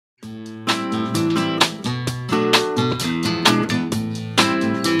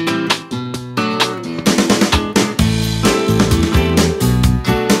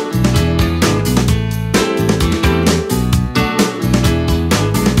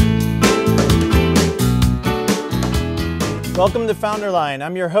Welcome to FounderLine.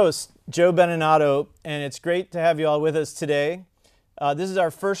 I'm your host, Joe Beninato, and it's great to have you all with us today. This is our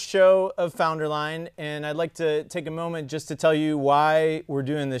first show of FounderLine, and I'd like to take a moment just to tell you why we're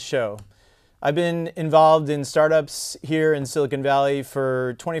doing this show. I've been involved in startups here in Silicon Valley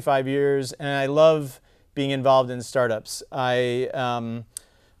for 25 years, and I love being involved in startups. I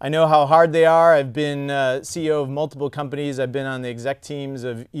know how hard they are. I've been CEO of multiple companies. I've been on the exec teams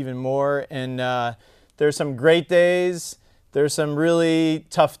of even more, and there's some great days. There's some really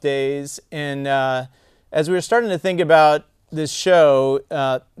tough days, and as we were starting to think about this show,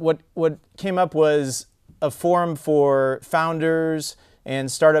 what came up was a forum for founders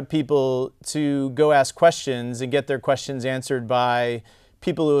and startup people to go ask questions and get their questions answered by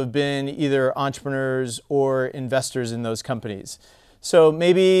people who have been either entrepreneurs or investors in those companies. So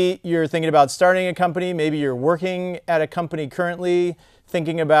maybe you're thinking about starting a company, maybe you're working at a company currently,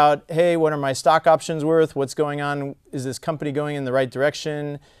 thinking about, hey, what are my stock options worth? What's going on? Is this company going in the right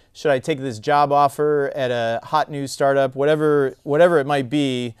direction? Should I take this job offer at a hot new startup? Whatever it might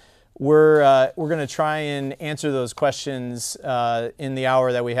be, we're going to try and answer those questions in the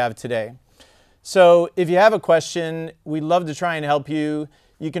hour that we have today. So if you have a question, we'd love to try and help you.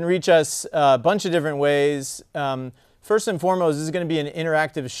 You can reach us a bunch of different ways. First and foremost, this is going to be an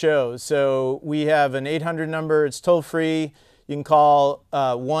interactive show. So we have an 800 number. It's toll free. You can call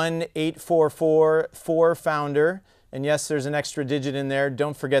 1-844-4-FOUNDER. And yes, there's an extra digit in there.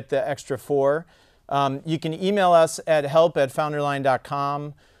 Don't forget the extra 4. You can email us at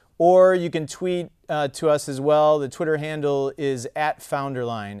help@founderline.com, or you can tweet to us as well. The Twitter handle is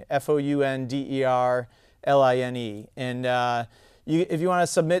 @FounderLine, FounderLine. And if you want to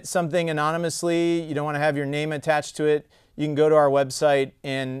submit something anonymously, you don't want to have your name attached to it, you can go to our website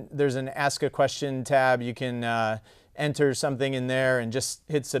and there's an Ask a Question tab. You can enter something in there and just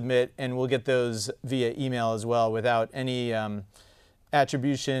hit submit, and we'll get those via email as well without any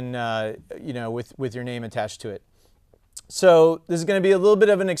attribution, with your name attached to it. So this is going to be a little bit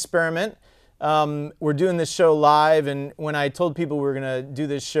of an experiment. We're doing this show live, and when I told people we were going to do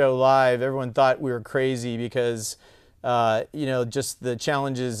this show live, everyone thought we were crazy because just the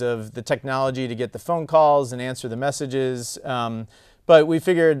challenges of the technology to get the phone calls and answer the messages. But we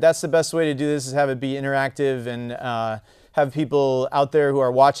figured that's the best way to do this, is have it be interactive and have people out there who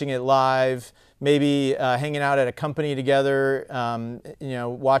are watching it live, maybe hanging out at a company together,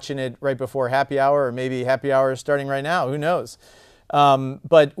 watching it right before happy hour, or maybe happy hour is starting right now, who knows.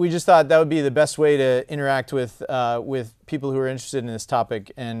 But we just thought that would be the best way to interact with people who are interested in this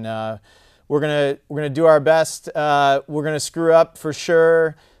topic. And we're gonna do our best. We're gonna screw up for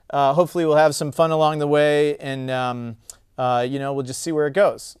sure. Hopefully we'll have some fun along the way, and we'll just see where it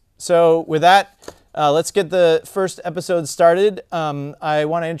goes. So with that, let's get the first episode started. I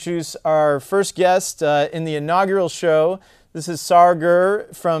want to introduce our first guest in the inaugural show. This is Saar Gur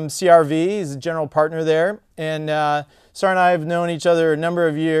from CRV. He's a general partner there. And Saar and I have known each other a number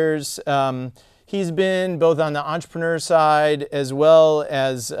of years. He's been both on the entrepreneur side as well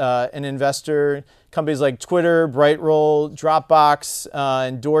as an investor. Companies like Twitter, Brightroll, Dropbox,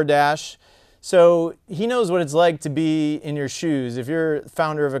 and DoorDash. So he knows what it's like to be in your shoes. If you're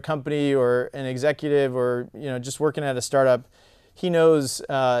founder of a company or an executive or just working at a startup, he knows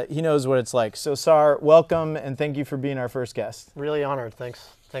what it's like. So Saar, welcome, and thank you for being our first guest. Really honored.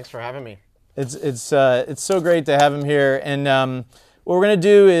 Thanks for having me. It's so great to have him here. And what we're going to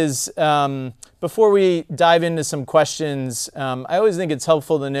do is, before we dive into some questions, I always think it's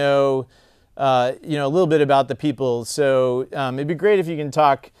helpful to know a little bit about the people. So it'd be great if you can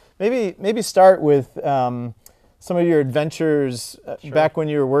talk. Maybe start with some of your adventures back when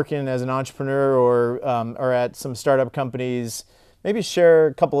you were working as an entrepreneur or at some startup companies. Maybe share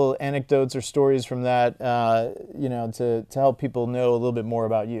a couple of anecdotes or stories from that, to help people know a little bit more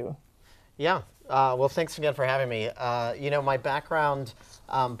about you. Yeah. Well, thanks again for having me. My background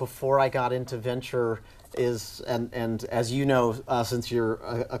before I got into venture is, and as you know, since you're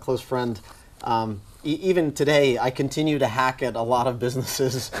a close friend, even today, I continue to hack at a lot of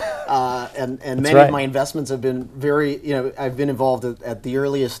businesses, and many of my investments have been I've been involved at the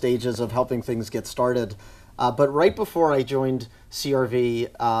earliest stages of helping things get started. But right before I joined CRV,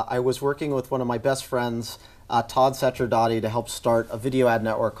 I was working with one of my best friends, Todd Setrodati, to help start a video ad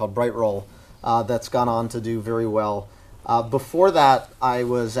network called Brightroll that's gone on to do very well. Before that, I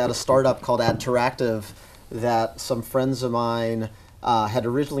was at a startup called Adteractive that some friends of mine had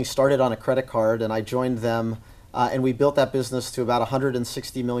originally started on a credit card, and I joined them, and we built that business to about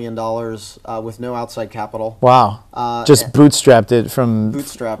 $160 million with no outside capital. Wow! Just bootstrapped it from.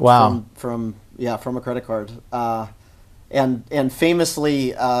 Bootstrapped. Wow. From a credit card, and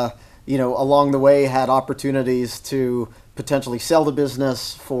famously, along the way had opportunities to potentially sell the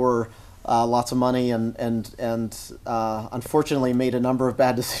business for lots of money, and unfortunately made a number of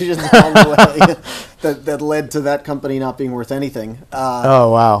bad decisions along the way that led to that company not being worth anything.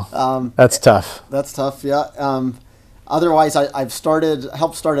 Oh wow, that's tough. That's tough, yeah. Otherwise, I've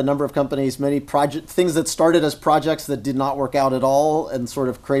helped start a number of companies, many things that started as projects that did not work out at all and sort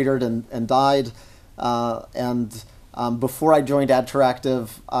of cratered and died. Before I joined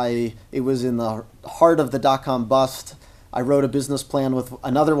Adteractive, it was in the heart of the dot-com bust. I wrote a business plan with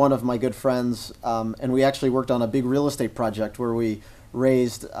another one of my good friends, and we actually worked on a big real estate project where we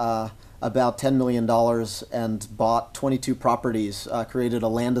raised about $10 million and bought 22 properties, created a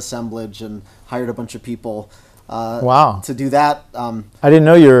land assemblage, and hired a bunch of people wow. to do that. I didn't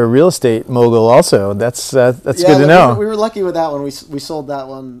know you were a real estate mogul also. That's good to know. We were lucky with that one. We sold that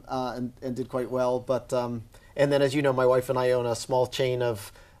one and did quite well. But and then, as you know, my wife and I own a small chain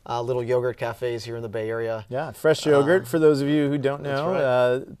of little yogurt cafes here in the Bay Area. Yeah, fresh yogurt, for those of you who don't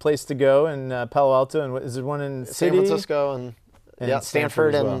know. Right. Place to go in Palo Alto. And is there one in San Francisco and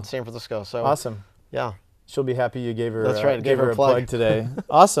Stanford and San Francisco. So awesome. Yeah. She'll be happy you gave her, That's right, gave her a plug today.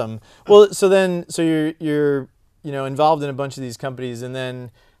 Awesome. Well, so you're involved in a bunch of these companies, and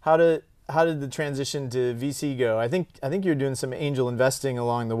then how did the transition to VC go? I think you're doing some angel investing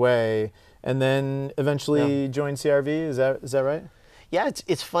along the way, and then eventually joined CRV. Is that right? Yeah,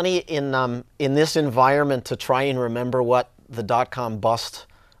 it's funny in this environment to try and remember what the dot-com bust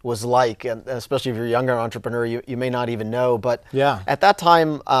was like, and especially if you're a younger entrepreneur, you may not even know. But at that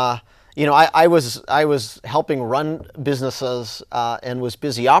time, I was helping run businesses and was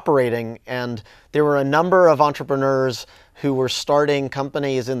busy operating, and there were a number of entrepreneurs who were starting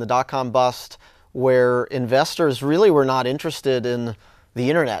companies in the dot-com bust where investors really were not interested in the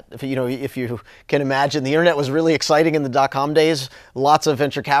internet. If you can imagine, the internet was really exciting in the dot-com days. Lots of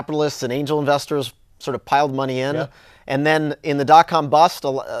venture capitalists and angel investors sort of piled money in. Yep. And then in the dot-com bust, a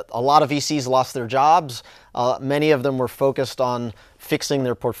lot of VCs lost their jobs. Many of them were focused on fixing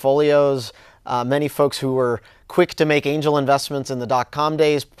their portfolios. Many folks who were quick to make angel investments in the dot-com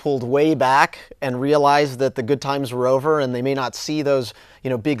days pulled way back and realized that the good times were over and they may not see those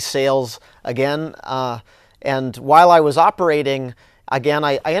big sales again. And while I was operating, again,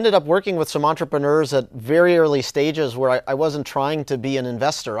 I ended up working with some entrepreneurs at very early stages where I wasn't trying to be an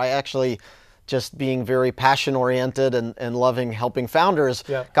investor. I actually, just being very passion-oriented and loving helping founders,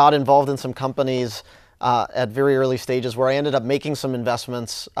 got involved in some companies at very early stages where I ended up making some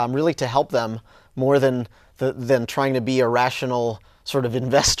investments really to help them more than trying to be a rational sort of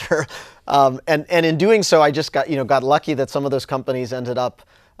investor. And in doing so, I just got lucky that some of those companies ended up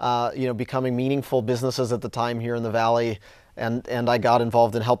becoming meaningful businesses at the time here in the Valley. And I got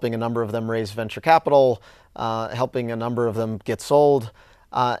involved in helping a number of them raise venture capital, helping a number of them get sold.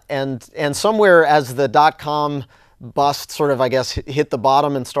 And somewhere as the dot-com bust sort of, I guess, hit the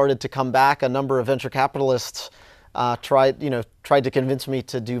bottom and started to come back, a number of venture capitalists tried to convince me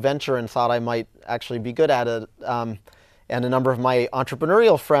to do venture and thought I might actually be good at it. And a number of my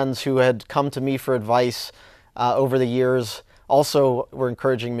entrepreneurial friends who had come to me for advice over the years also were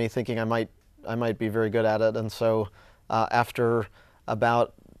encouraging me, thinking I might be very good at it. And so after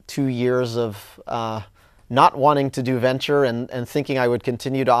about 2 years of not wanting to do venture and thinking I would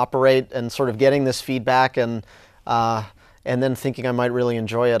continue to operate and sort of getting this feedback and then thinking I might really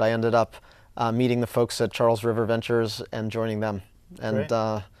enjoy it, I ended up meeting the folks at Charles River Ventures and joining them. And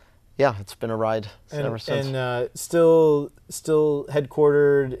it's been a ride ever since. And still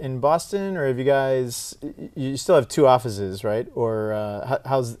headquartered in Boston, or have you still have 2 offices, right? Or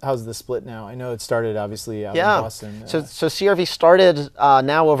how's the split now? I know it started obviously out in Boston. So CRV started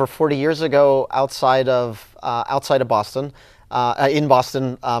now over 40 years ago outside of Boston, in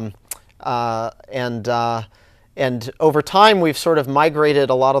Boston, and over time we've sort of migrated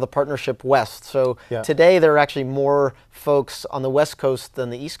a lot of the partnership west. So today there are actually more folks on the West Coast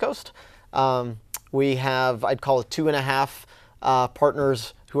than the East Coast. We have, I'd call it 2.5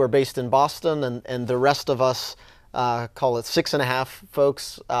 partners who are based in Boston, and the rest of us, call it 6.5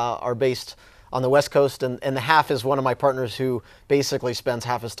 folks, are based on the West Coast, and the half is one of my partners who basically spends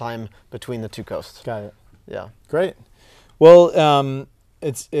half his time between the 2 coasts. Got it. Yeah. Great. Well,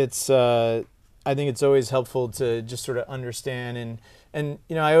 I think it's always helpful to just sort of understand and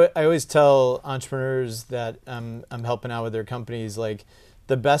I always tell entrepreneurs that I'm helping out with their companies, like,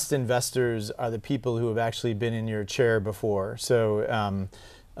 the best investors are the people who have actually been in your chair before. So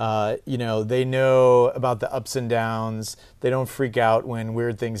they know about the ups and downs. They don't freak out when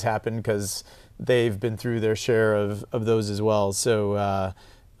weird things happen because they've been through their share of those as well. So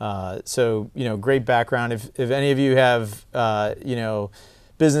great background. If any of you have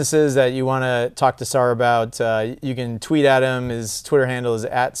businesses that you want to talk to Saar about, you can tweet at him. His Twitter handle is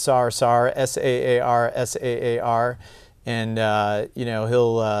 @Saar, Saar, SAAR. And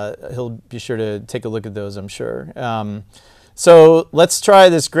he'll be sure to take a look at those, I'm sure. So let's try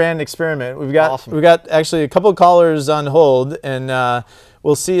this grand experiment. We've got actually a couple of callers on hold, and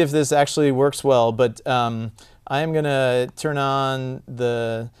we'll see if this actually works well. But I am going to turn on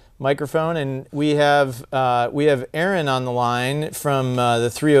the microphone, and we have Aaron on the line from the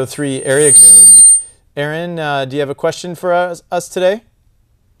 303 area code. Aaron, do you have a question for us today?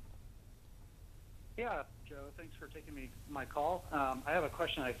 Yeah, Joe, thanks for taking my call. I have a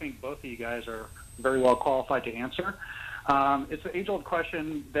question I think both of you guys are very well qualified to answer. It's an age-old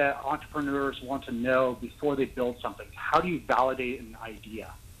question that entrepreneurs want to know before they build something. How do you validate an idea?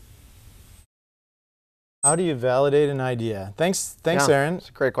 How do you validate an idea? Thanks, Yeah, Aaron. it's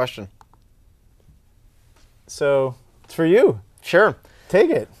a great question. So it's for you. Sure. Take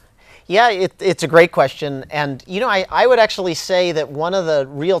it. Yeah, it's a great question. And, I would actually say that one of the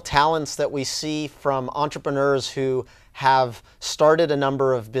real talents that we see from entrepreneurs who have started a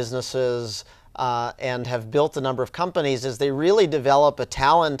number of businesses and have built a number of companies is they really develop a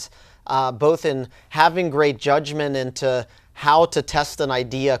talent both in having great judgment into how to test an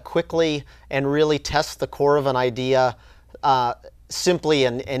idea quickly and really test the core of an idea simply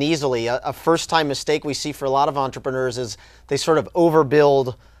and easily. A first-time mistake we see for a lot of entrepreneurs is they sort of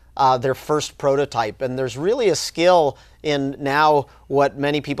overbuild their first prototype. And there's really a skill in now what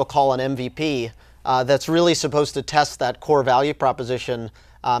many people call an MVP that's really supposed to test that core value proposition,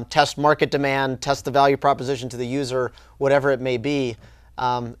 test market demand, test the value proposition to the user, whatever it may be.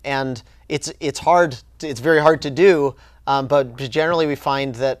 And it's hard. It's very hard to do. But generally, we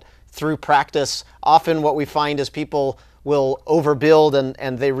find that through practice, often what we find is people will overbuild,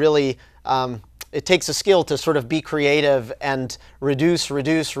 and they really, it takes a skill to sort of be creative and reduce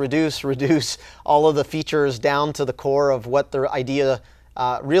all of the features down to the core of what the idea,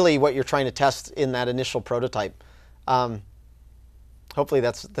 really what you're trying to test in that initial prototype. Hopefully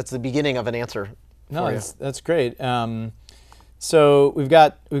that's the beginning of an answer. No, that's great. So we've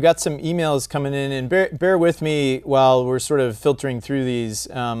got some emails coming in, and bear with me while we're sort of filtering through these.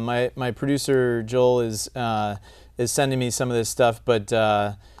 My producer Joel is sending me some of this stuff, but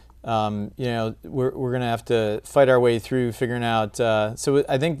we're gonna have to fight our way through figuring out. So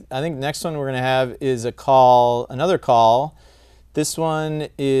I think next one we're gonna have is another call. This one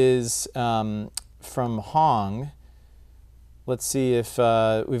is from Hong. Let's see if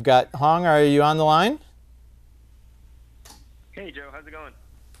we've got Hong. Are you on the line? Hey Joe, how's it going?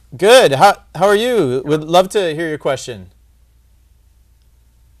 Good. How are you? Would love to hear your question.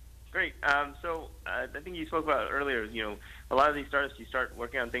 Great. So I think you spoke about earlier. A lot of these startups, you start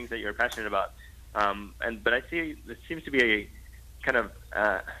working on things that you're passionate about, but I see this seems to be a kind of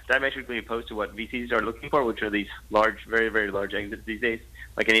diametrically opposed to what VCs are looking for, which are these large, very, very large exits these days.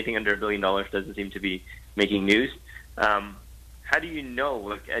 Like anything under $1 billion doesn't seem to be making news. How do you know?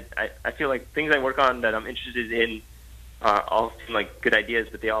 Like I feel like things I work on that I'm interested in all seem like good ideas,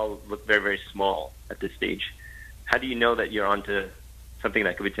 but they all look very, very small at this stage. How do you know that you're onto something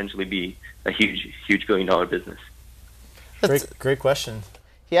that could potentially be a huge $1 billion business? Great question.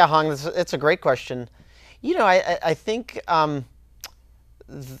 Yeah, Hong, it's a great question. I think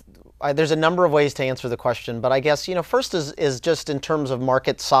there's a number of ways to answer the question, but I guess first is just in terms of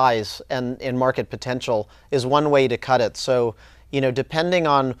market size and market potential is one way to cut it. So depending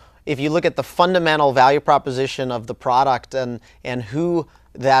on if you look at the fundamental value proposition of the product and who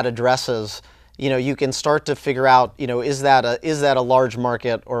that addresses, you can start to figure out, is that a large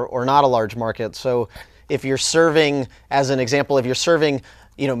market or not a large market. So if you're serving, as an example, if you're serving,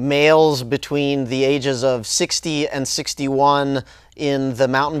 males between the ages of 60 and 61 in the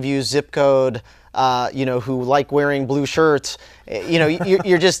Mountain View zip code, who like wearing blue shirts,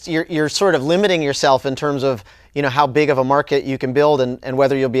 you're sort of limiting yourself in terms of how big of a market you can build and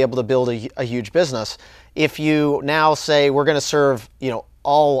whether you'll be able to build a huge business. If you now say we're going to serve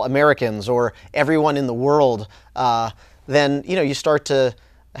all Americans or everyone in the world, then you start to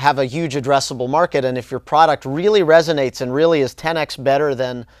have a huge addressable market. And if your product really resonates and really is 10x better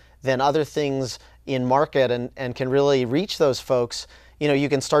than other things in market and can really reach those folks, you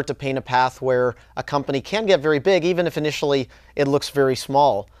can start to paint a path where a company can get very big, even if initially it looks very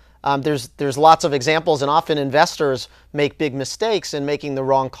small. There's lots of examples, and often investors make big mistakes in making the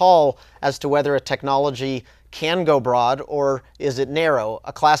wrong call as to whether a technology can go broad or is it narrow.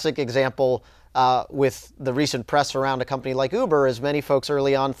 A classic example with the recent press around a company like Uber is many folks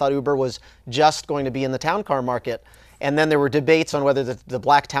early on thought Uber was just going to be in the town car market. And then there were debates on whether the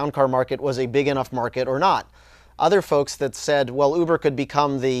black town car market was a big enough market or not. other folks that said, well, Uber could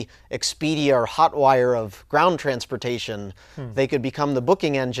become the Expedia or Hotwire of ground transportation. They could become the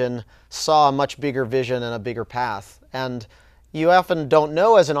booking engine, saw a much bigger vision and a bigger path. And you often don't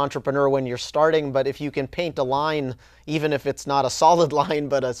know as an entrepreneur when you're starting, but if you can paint a line, even if it's not a solid line,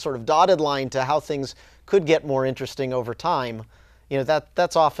 but a sort of dotted line to how things could get more interesting over time,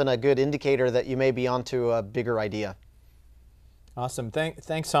 that's often a good indicator that you may be onto a bigger idea. Awesome.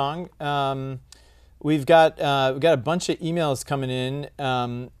 Thanks, Hong. We've got a bunch of emails coming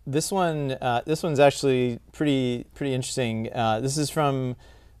in. This one's actually pretty interesting. This is from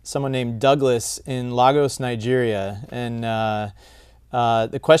someone named Douglas in Lagos, Nigeria, and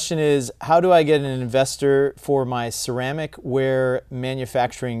the question is, how do I get an investor for my ceramic ware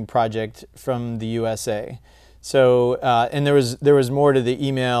manufacturing project from the USA? So, and there was more to the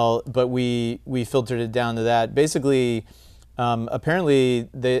email, but we filtered it down to that. Basically, apparently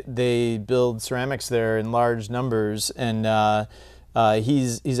they build ceramics there in large numbers, and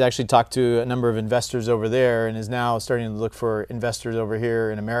he's actually talked to a number of investors over there and is now starting to look for investors over here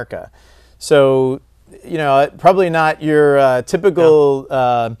in America. So, probably not your typical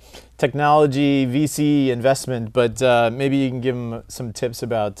technology VC investment, but maybe you can give him some tips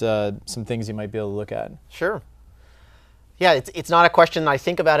about some things you might be able to look at. Sure. Yeah, it's not a question I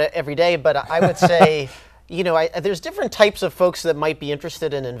think about it every day, but I would say, there's different types of folks that might be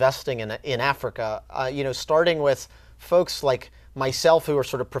interested in investing in Africa. Starting with folks like myself who are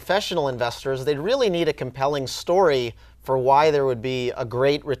sort of professional investors, they'd really need a compelling story for why there would be a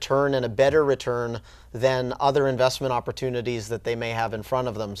great return and a better return than other investment opportunities that they may have in front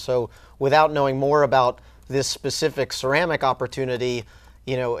of them. So without knowing more about this specific ceramic opportunity,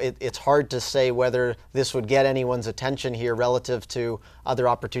 it's hard to say whether this would get anyone's attention here relative to other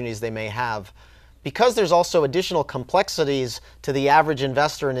opportunities they may have. Because there's also additional complexities to the average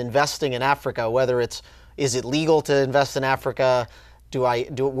investor in investing in Africa, whether is it legal to invest in Africa?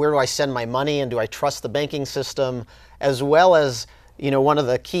 Where do I send my money, and do I trust the banking system? As well as, one of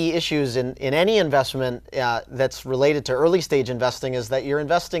the key issues in any investment that's related to early stage investing is that you're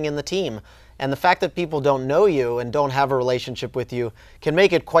investing in the team. And the fact that people don't know you and don't have a relationship with you can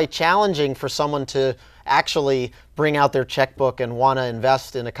make it quite challenging for someone to actually bring out their checkbook and want to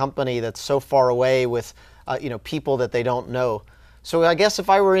invest in a company that's so far away with people that they don't know. So I guess if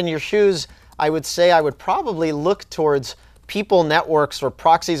I were in your shoes, I would say I would probably look towards people networks or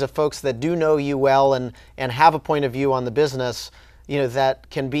proxies of folks that do know you well and have a point of view on the business, that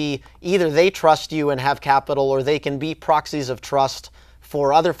can be either they trust you and have capital, or they can be proxies of trust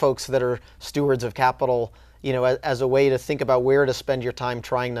for other folks that are stewards of capital, as a way to think about where to spend your time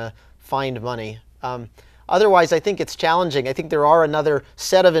trying to find money. Otherwise, I think it's challenging. I think there are another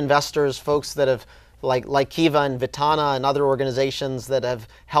set of investors, folks that have, like Kiva and Vitana and other organizations that have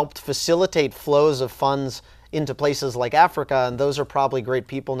helped facilitate flows of funds into places like Africa, and those are probably great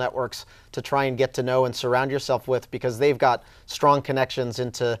people networks to try and get to know and surround yourself with, because they've got strong connections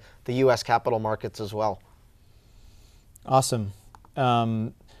into the U.S. capital markets as well. Awesome.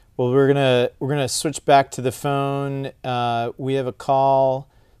 Well, we're gonna switch back to the phone. We have a call.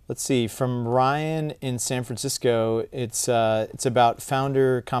 Let's see, from Ryan in San Francisco. It's about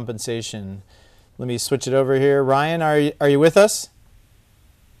founder compensation. Let me switch it over here. Ryan, are you with us?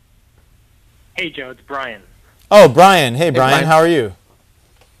 Hey, Joe, it's Brian. Oh, Brian. Hey, Brian. How are you?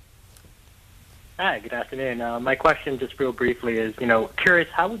 Hi, good afternoon. My question, just real briefly, is, curious,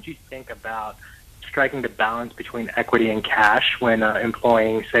 how would you think about striking the balance between equity and cash when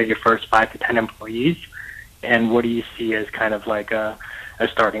employing, say, your first 5 to 10 employees? And what do you see as kind of like a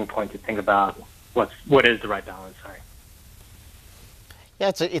starting point to think about what is the right balance? Sorry.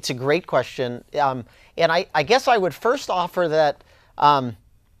 Yeah, it's a great question. And I guess I would first offer that,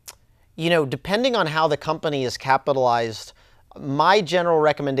 depending on how the company is capitalized, my general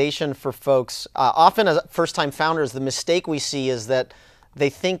recommendation for folks, often as first-time founders, the mistake we see is that they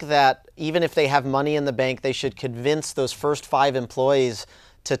think that even if they have money in the bank, they should convince those first 5 employees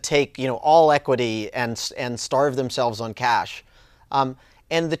to take, all equity and starve themselves on cash.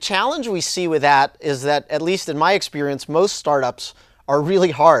 And the challenge we see with that is that, at least in my experience, most startups are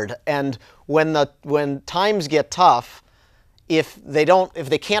really hard. And when times get tough, if they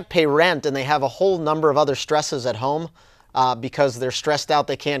can't pay rent and they have a whole number of other stresses at home, because they're stressed out,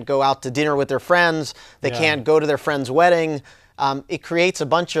 they can't go out to dinner with their friends, they can't go to their friend's wedding, it creates a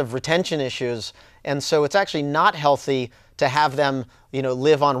bunch of retention issues. And so it's actually not healthy to have them,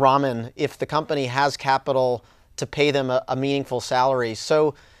 live on ramen if the company has capital to pay them a meaningful salary.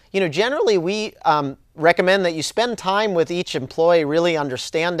 So, generally we recommend that you spend time with each employee, really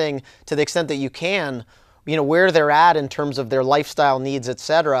understanding, to the extent that you can, where they're at in terms of their lifestyle needs, et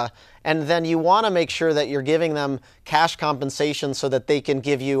cetera. And then you want to make sure that you're giving them cash compensation so that they can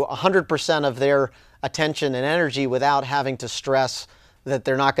give you 100% of their attention and energy without having to stress that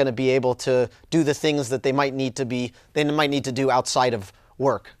they're not going to be able to do the things that they might need to do outside of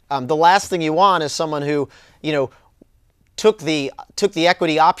work. The last thing you want is someone who, took the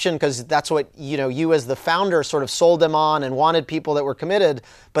equity option because that's what you as the founder sort of sold them on and wanted people that were committed,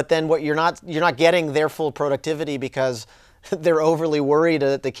 but then what you're not getting their full productivity because they're overly worried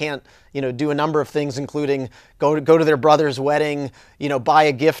that they can't do a number of things, including go to their brother's wedding, buy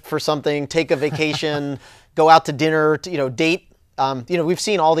a gift for something, take a vacation, go out to dinner, date. We've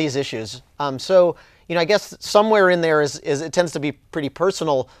seen all these issues. So I guess somewhere in there is it tends to be pretty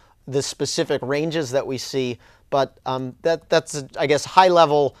personal, the specific ranges that we see. But that's, I guess,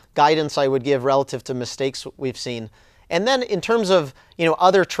 high-level guidance I would give relative to mistakes we've seen. And then in terms of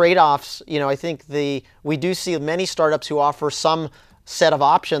other trade-offs, I think we do see many startups who offer some set of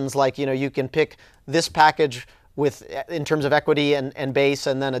options, like you can pick this package in terms of equity and base,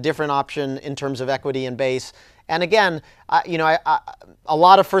 and then a different option in terms of equity and base. And again, a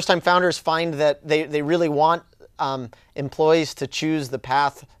lot of first-time founders find that they really want employees to choose the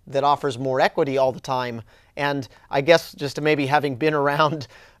path that offers more equity all the time. And I guess just to maybe having been around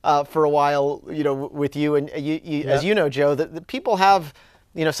for a while, with you and as you know, Joe, that people have,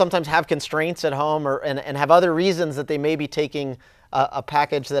 sometimes have constraints at home and have other reasons that they may be taking a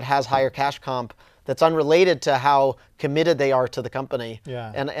package that has higher cash comp that's unrelated to how committed they are to the company.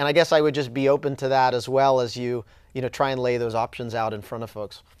 Yeah. And I guess I would just be open to that as well as you try and lay those options out in front of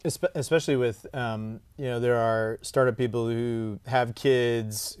folks. Especially with, there are startup people who have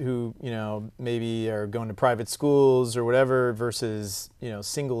kids who, maybe are going to private schools or whatever versus,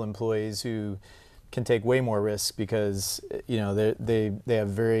 single employees who can take way more risk because, they have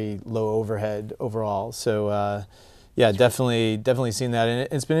very low overhead overall. So, yeah, definitely seen that. And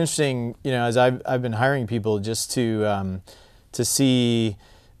it's been interesting, as I've been hiring people just to see,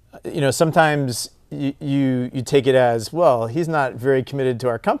 sometimes you take it as, well, he's not very committed to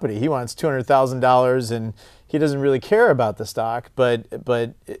our company. He wants $200,000 and he doesn't really care about the stock, but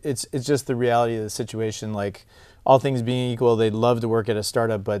it's just the reality of the situation. Like, all things being equal, they'd love to work at a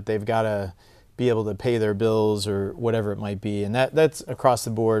startup, but they've got to be able to pay their bills or whatever it might be. And that's across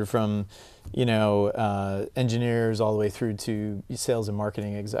the board from, engineers all the way through to sales and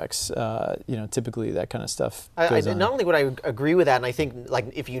marketing execs. Typically that kind of stuff goes on. Not only would I agree with that, and I think like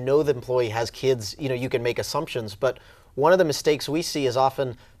if the employee has kids, you can make assumptions, but one of the mistakes we see is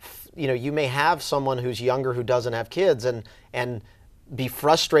often, you may have someone who's younger who doesn't have kids and be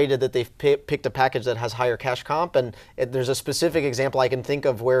frustrated that they've picked a package that has higher cash comp. And there's a specific example I can think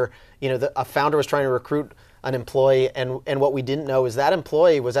of where a founder was trying to recruit an employee, and what we didn't know is that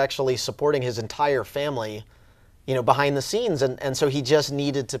employee was actually supporting his entire family, behind the scenes, and so he just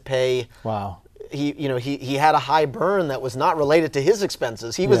needed to pay. Wow. He had a high burn that was not related to his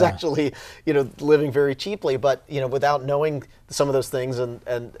expenses. He was actually living very cheaply, but without knowing some of those things,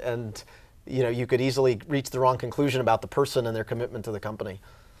 and you could easily reach the wrong conclusion about the person and their commitment to the company.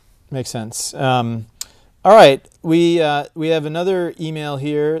 Makes sense. All right, we have another email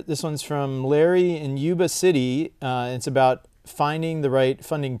here. This one's from Larry in Yuba City. It's about finding the right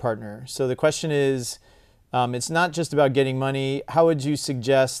funding partner. So the question is, it's not just about getting money. How would you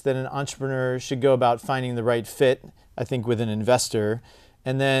suggest that an entrepreneur should go about finding the right fit, I think, with an investor?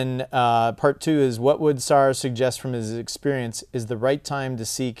 And then part two is, what would Saar suggest from his experience is the right time to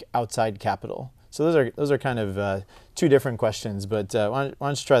seek outside capital? So those are kind of two different questions, but why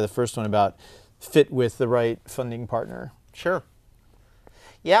don't you try the first one about fit with the right funding partner? Sure.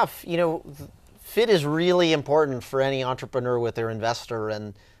 Yeah, fit is really important for any entrepreneur with their investor,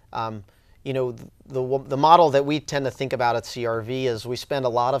 and the model that we tend to think about at CRV is we spend a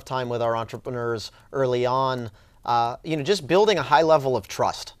lot of time with our entrepreneurs early on, just building a high level of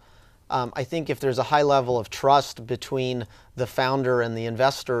trust. I think if there's a high level of trust between the founder and the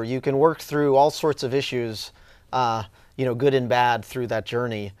investor, you can work through all sorts of issues, good and bad, through that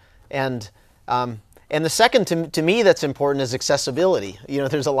journey. And the second, to me, that's important is accessibility.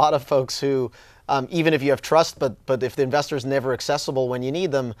 There's a lot of folks who, even if you have trust, but if the investor's never accessible when you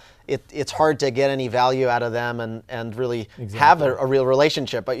need them, it's hard to get any value out of them and really have a real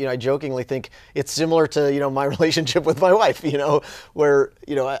relationship. But I jokingly think it's similar to my relationship with my wife. Where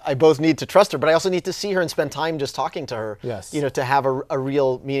I both need to trust her, but I also need to see her and spend time just talking to her. Yes. To have a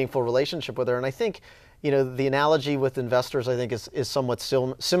real meaningful relationship with her. And I think the analogy with investors, I think, is somewhat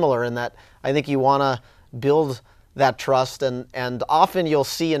similar in that I think you want to build that trust, and often you'll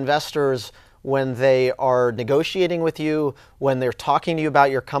see investors when they are negotiating with you, when they're talking to you about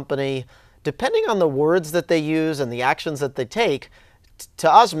your company, depending on the words that they use and the actions that they take,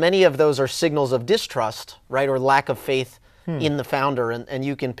 to us, many of those are signals of distrust, right, or lack of faith in the founder. And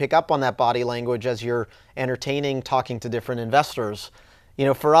you can pick up on that body language as you're entertaining, talking to different investors.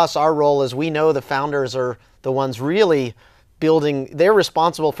 For us, our role is we know the founders are the ones really building, they're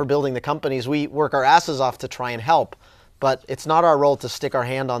responsible for building the companies. We work our asses off to try and help, but it's not our role to stick our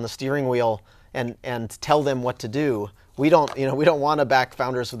hand on the steering wheel and tell them what to do. We don't want to back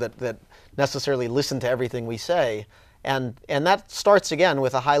founders that necessarily listen to everything we say. And that starts, again,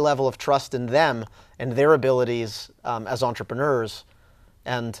 with a high level of trust in them and their abilities as entrepreneurs.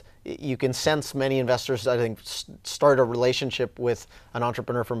 And you can sense many investors, I think, start a relationship with an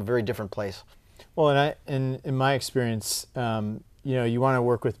entrepreneur from a very different place. Well, and in my experience, you want to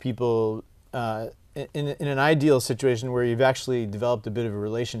work with people in an ideal situation where you've actually developed a bit of a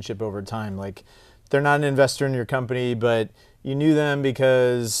relationship over time. Like, they're not an investor in your company, but you knew them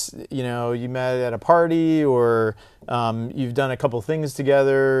because you met at a party, or you've done a couple things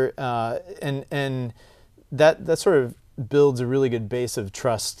together, and that sort of builds a really good base of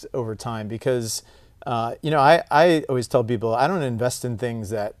trust over time. Because I always tell people I don't invest in things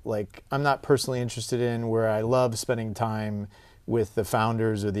that I'm not personally interested in, where I love spending time with the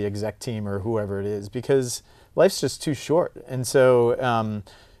founders or the exec team or whoever it is, because life's just too short. And so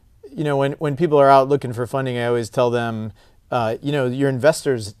when people are out looking for funding, I always tell them, your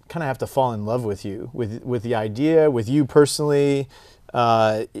investors kind of have to fall in love with you, with the idea, with you personally,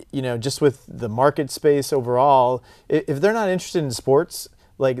 just with the market space overall. If they're not interested in sports,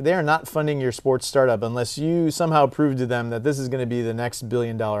 they are not funding your sports startup unless you somehow prove to them that this is going to be the next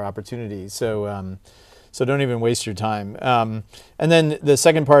billion-dollar opportunity. So don't even waste your time. And then the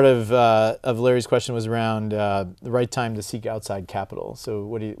second part of Larry's question was around the right time to seek outside capital. So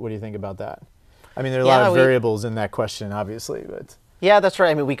what do you think about that? I mean, there are a lot of variables in that question, obviously, but. Yeah, that's right.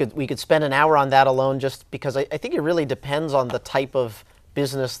 I mean, we could spend an hour on that alone, just because I think it really depends on the type of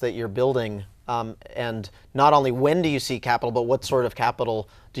business that you're building, and not only when do you seek capital, but what sort of capital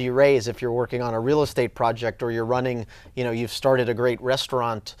do you raise. If you're working on a real estate project, or you're running, you've started a great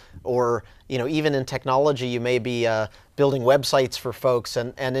restaurant, or even in technology, you may be building websites for folks,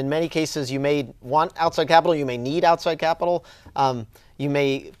 and in many cases, you may want outside capital, you may need outside capital. You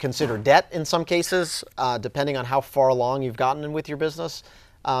may consider debt in some cases, depending on how far along you've gotten with your business.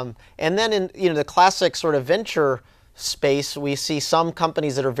 And then in the classic sort of venture space, we see some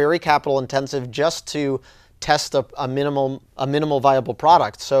companies that are very capital intensive just to test a minimal viable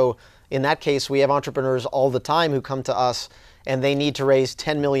product. So in that case, we have entrepreneurs all the time who come to us and they need to raise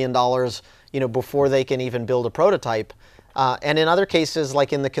 $10 million, before they can even build a prototype. And in other cases,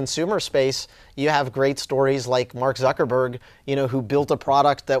 like in the consumer space, you have great stories like Mark Zuckerberg, who built a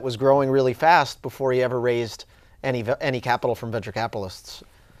product that was growing really fast before he ever raised any capital from venture capitalists.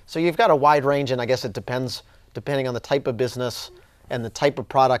 So you've got a wide range, and I guess it depends, depending on the type of business and the type of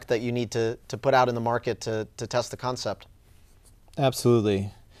product that you need to put out in the market to test the concept.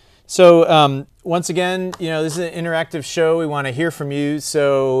 Absolutely. So once again, this is an interactive show. We want to hear from you.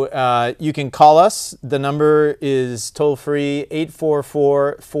 So you can call us. The number is toll-free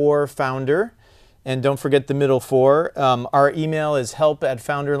 844-4-FOUNDER. And don't forget the middle 4. Our email is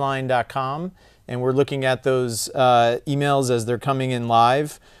help@founderline.com. And we're looking at those emails as they're coming in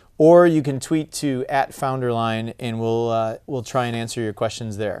live. Or you can tweet to @FounderLine, and we'll try and answer your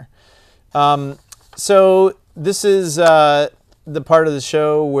questions there. So this is the part of the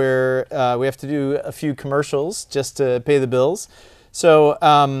show where we have to do a few commercials just to pay the bills. So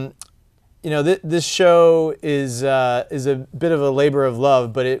this show is a bit of a labor of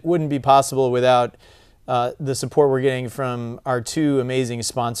love, but it wouldn't be possible without the support we're getting from our two amazing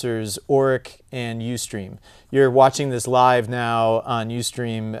sponsors, Orrick and Ustream. You're watching this live now on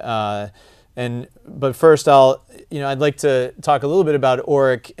Ustream, but first I'd like to talk a little bit about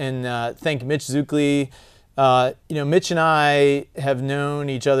Orrick and thank Mitch Zuklie. Mitch and I have known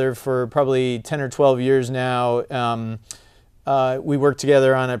each other for probably 10 or 12 years now. We worked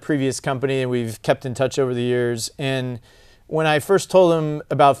together on a previous company, and we've kept in touch over the years. And when I first told him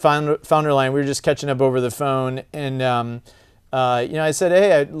about FounderLine, we were just catching up over the phone, and I said,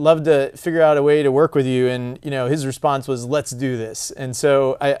 "Hey, I'd love to figure out a way to work with you." And his response was, "Let's do this." And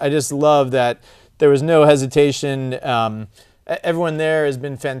so I just love that there was no hesitation. Everyone there has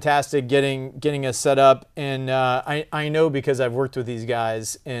been fantastic getting us set up, and I know because I've worked with these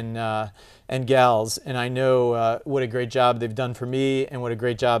guys and gals, and I know what a great job they've done for me and what a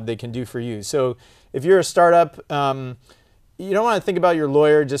great job they can do for you. So if you're a startup, you don't want to think about your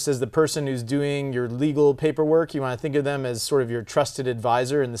lawyer just as the person who's doing your legal paperwork. You want to think of them as sort of your trusted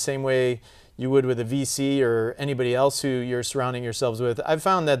advisor in the same way you would with a VC or anybody else who you're surrounding yourselves with. I've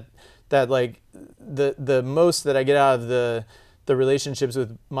found that that like the most that I get out of the relationships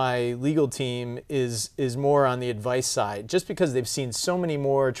with my legal team is more on the advice side, just because they've seen so many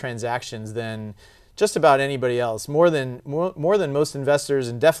more transactions than just about anybody else, more than most investors,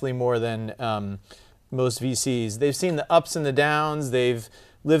 and definitely more than most VCs. They've seen the ups and the downs. They've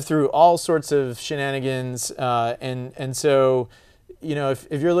lived through all sorts of shenanigans, and so, you know,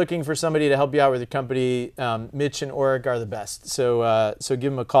 if you're looking for somebody to help you out with your company, Mitch and Orrick are the best. So give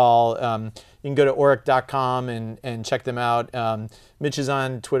them a call. You can go to orrick.com and check them out. Mitch is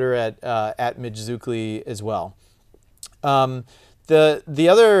on Twitter at Mitch Zuklie as well. The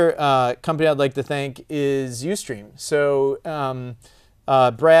other company I'd like to thank is Ustream. So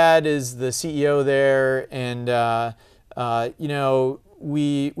Brad is the CEO there, and you know,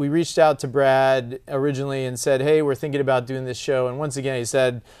 we reached out to Brad originally and said, hey, we're thinking about doing this show. And once again, he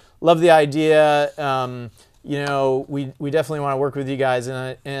said, love the idea. You know, we definitely want to work with you guys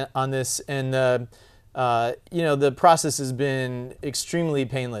on this. And you know, the process has been extremely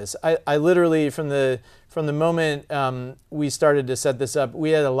painless. I literally, from the moment we started to set this up,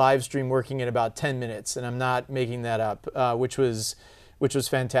 we had a live stream working in about 10 minutes, and I'm not making that up, which was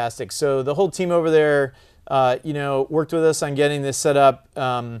fantastic. So the whole team over there, you know, worked with us on getting this set up.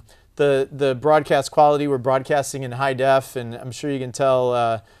 The broadcast quality, we're broadcasting in high def, and I'm sure you can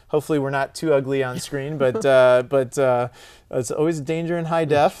tell. Hopefully, we're not too ugly on screen, but it's always a danger in high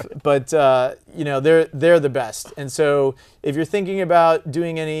def. But you know, they're the best. And so, if you're thinking about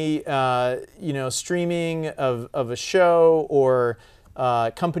doing any you know, streaming of a show or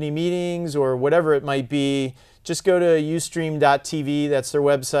company meetings or whatever it might be, just go to ustream.tv, that's their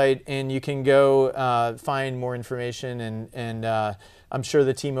website, and you can go find more information, and I'm sure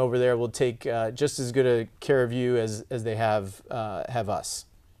the team over there will take just as good a care of you as they have us.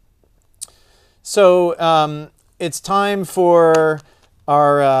 So it's time for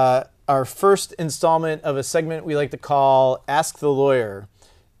our first installment of a segment we like to call Ask the Lawyer.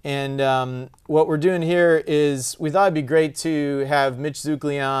 And what we're doing here is, we thought it'd be great to have Mitch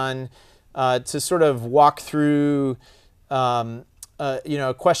Zuklie on to sort of walk through you know,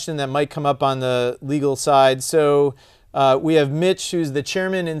 a question that might come up on the legal side. So we have Mitch, who's the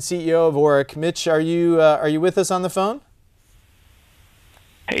chairman and CEO of Orrick. Mitch, are you with us on the phone?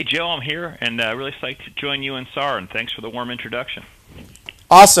 Hey, Joe, I'm here, and really psyched to join you and Saar, and thanks for the warm introduction.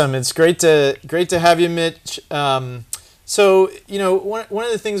 Awesome. It's great to have you, Mitch. So, you know, one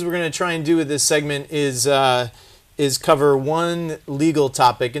of the things we're going to try and do with this segment is cover one legal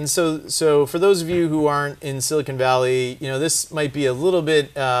topic. And so for those of you who aren't in Silicon Valley, you know, this might be a little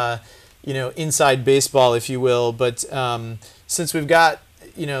bit, you know, inside baseball, if you will. But since we've got,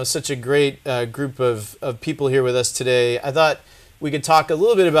 you know, such a great group of people here with us today, I thought we could talk a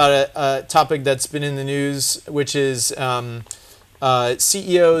little bit about a topic that's been in the news, which is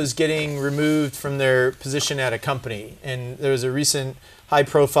CEOs getting removed from their position at a company. And there was a recent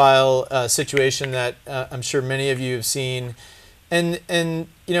high-profile situation that I'm sure many of you have seen. And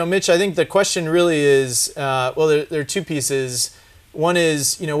you know, Mitch, I think the question really is, well, there are two pieces. One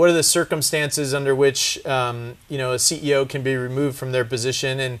is, you know, what are the circumstances under which, you know, a CEO can be removed from their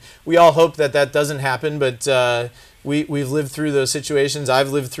position? And we all hope that that doesn't happen, but we've lived through those situations. I've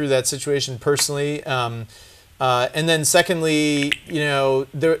lived through that situation personally. And then secondly, you know,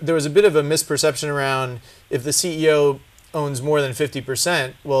 there was a bit of a misperception around, if the CEO owns more than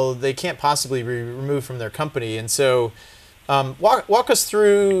 50%, well, they can't possibly be removed from their company. And so walk us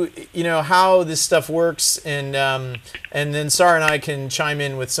through, you know, how this stuff works, and then Saar and I can chime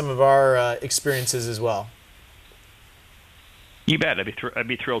in with some of our experiences as well. You bet. I'd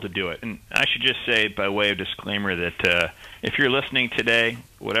be thrilled to do it. And I should just say, by way of disclaimer, that if you're listening today,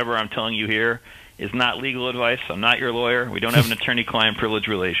 whatever I'm telling you here is not legal advice. I'm not your lawyer. We don't have an attorney-client privilege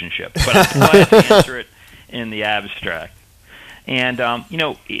relationship. But I'm glad to answer it in the abstract. And, you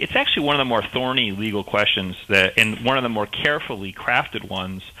know, it's actually one of the more thorny legal questions, and one of the more carefully crafted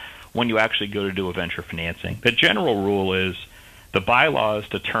ones when you actually go to do a venture financing. The general rule is the bylaws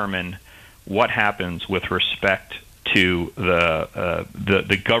determine what happens with respect to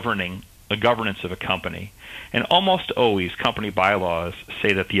the governance of a company. And almost always company bylaws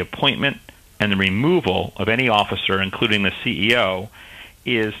say that the appointment and the removal of any officer, including the CEO,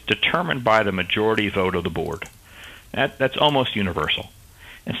 is determined by the majority vote of the board. That's almost universal.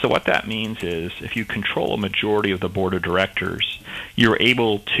 And so what that means is, if you control a majority of the board of directors, you're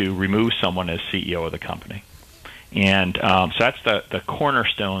able to remove someone as CEO of the company. And so that's the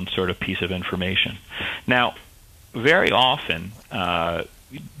cornerstone sort of piece of information. Now, very often,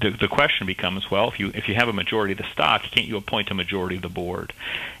 the question becomes, well, if you have a majority of the stock, can't you appoint a majority of the board?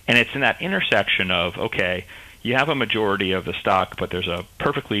 And it's in that intersection of, okay, you have a majority of the stock, but there's a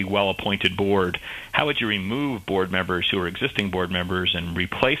perfectly well-appointed board. How would you remove board members who are existing board members and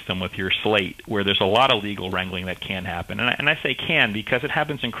replace them with your slate, where there's a lot of legal wrangling that can happen? And I say can because it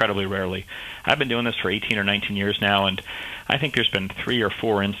happens incredibly rarely. I've been doing this for 18 or 19 years now, and I think there's been 3 or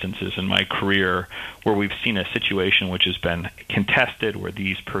 4 instances in my career where we've seen a situation which has been contested, where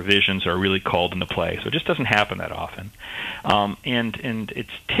these provisions are really called into play. So it just doesn't happen that often. And it's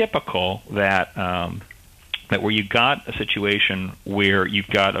typical that that where you've got a situation where you've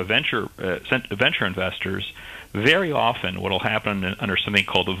got a venture investors, very often what will happen under something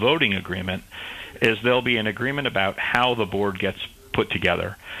called a voting agreement is there'll be an agreement about how the board gets put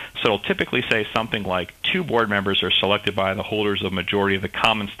together. So it'll typically say something like 2 board members are selected by the holders of majority of the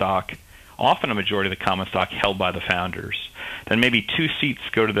common stock, often a majority of the common stock held by the founders. Then maybe 2 seats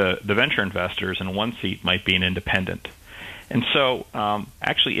go to the venture investors and 1 seat might be an independent. And so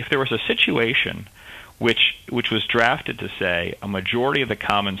actually, if there was a situation which was drafted to say a majority of the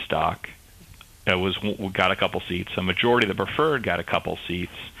common stock got a couple seats, a majority of the preferred got a couple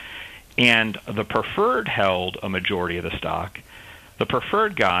seats, and the preferred held a majority of the stock, the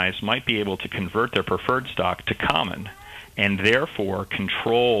preferred guys might be able to convert their preferred stock to common and therefore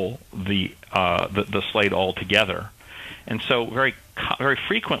control the slate altogether. And so very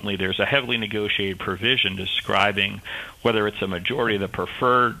frequently there's a heavily negotiated provision describing whether it's a majority of the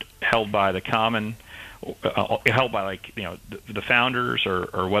preferred held by the common, held by the founders,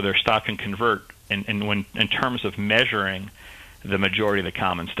 or whether stock can convert in terms of measuring the majority of the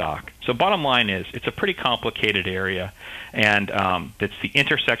common stock. So bottom line is, it's a pretty complicated area, and it's the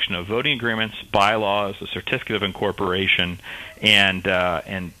intersection of voting agreements, bylaws, the certificate of incorporation, and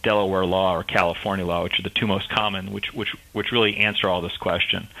Delaware law or California law, which are the 2 most common, which really answer all this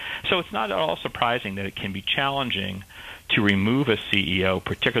question. So it's not at all surprising that it can be challenging to remove a CEO,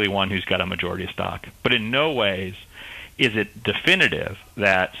 particularly one who's got a majority of stock. But in no ways is it definitive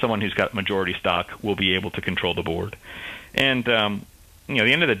that someone who's got majority stock will be able to control the board. And at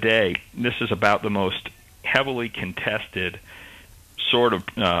the end of the day, this is about the most heavily contested sort of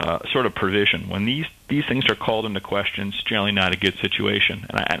provision. When these things are called into question, it's generally not a good situation.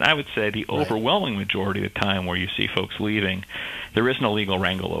 And I would say the overwhelming majority of the time where you see folks leaving, there isn't a legal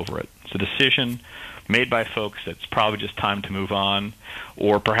wrangle over it. It's a decision made by folks that's probably just time to move on,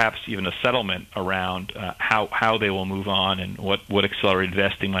 or perhaps even a settlement around how they will move on and what accelerated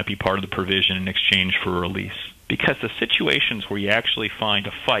vesting might be part of the provision in exchange for a release. Because the situations where you actually find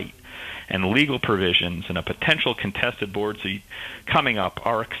a fight and legal provisions and a potential contested board seat coming up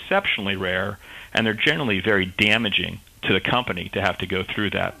are exceptionally rare, and they're generally very damaging to the company to have to go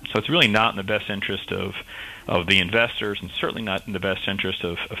through that. So it's really not in the best interest of the investors, and certainly not in the best interest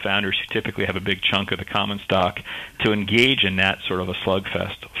of founders who typically have a big chunk of the common stock, to engage in that sort of a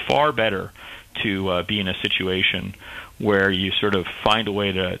slugfest. Far better to be in a situation where you sort of find a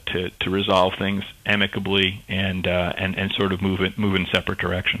way to resolve things amicably and sort of move in separate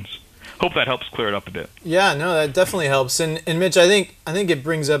directions. Hope that helps clear it up a bit. Yeah, no, that definitely helps. And Mitch, I think it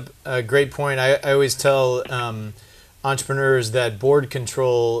brings up a great point. I always tell entrepreneurs that board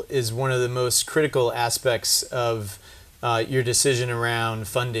control is one of the most critical aspects of your decision around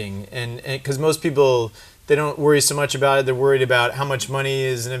funding, and because most people, they don't worry so much about it. They're worried about how much money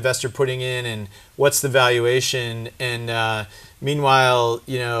is an investor putting in and what's the valuation. And meanwhile,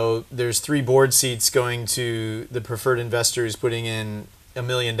 there's 3 board seats going to the preferred investor who's putting in $1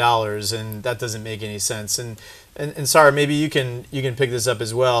 million, and that doesn't make any sense. And Saar, maybe you can pick this up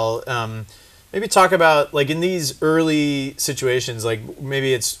as well. Maybe talk about, like, in these early situations, like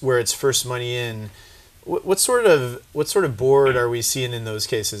maybe it's where it's first money in. What sort of board are we seeing in those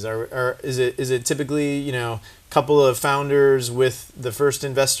cases? Is it typically a couple of founders with the first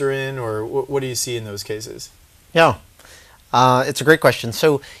investor in, or what do you see in those cases? Yeah, it's a great question.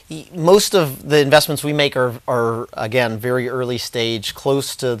 So most of the investments we make are again very early stage,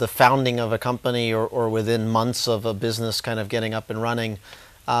 close to the founding of a company or within months of a business kind of getting up and running.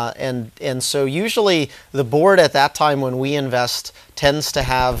 And so usually the board at that time when we invest tends to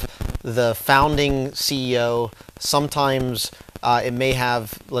have the founding CEO. Sometimes it may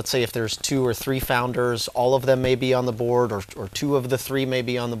have, let's say if there's 2 or 3 founders, all of them may be on the board, or 2 of the 3 may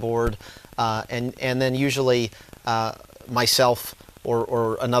be on the board, and then usually myself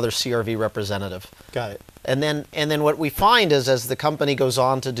or another CRV representative. Got it. And then what we find is, as the company goes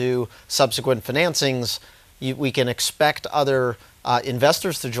on to do subsequent financings, we can expect other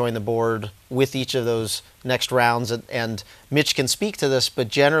investors to join the board with each of those next rounds, and Mitch can speak to this, but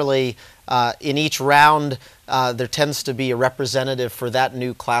generally in each round there tends to be a representative for that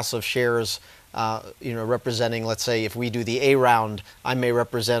new class of shares representing, let's say, if we do the A round, I may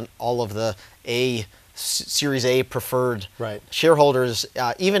represent all of the Series A preferred shareholders,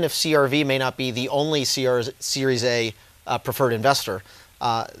 even if CRV may not be the only Series A preferred investor.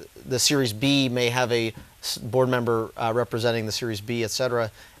 The Series B may have a board member representing the Series B, et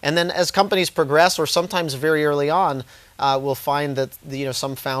cetera. And then as companies progress, or sometimes very early on, we'll find that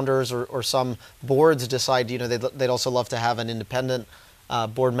some founders or some boards decide they'd also love to have an independent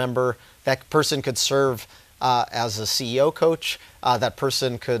board member. That person could serve as a CEO coach. That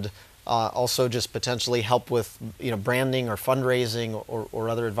person could also just potentially help with branding or fundraising or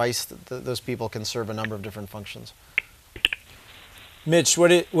other advice. Those people can serve a number of different functions. Mitch, what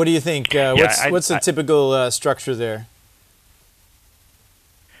do you think? What's the typical structure there?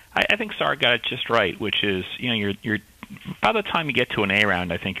 I think Saar got it just right, which is you're by the time you get to an A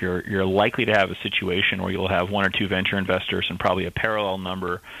round, I think you're likely to have a situation where you'll have one or two venture investors and probably a parallel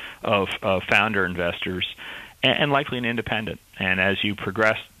number of founder investors, and likely an independent. And as you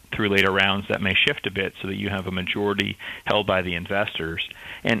progress through later rounds, that may shift a bit so that you have a majority held by the investors.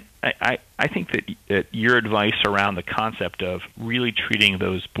 And I think that your advice around the concept of really treating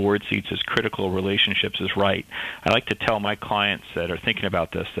those board seats as critical relationships is right. I like to tell my clients that are thinking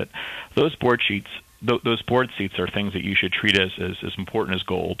about this that those board seats are things that you should treat as important as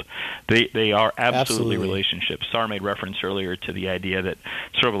gold. They are absolutely relationships. Saar made reference earlier to the idea that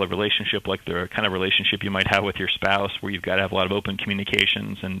sort of a relationship like the kind of relationship you might have with your spouse, where you've got to have a lot of open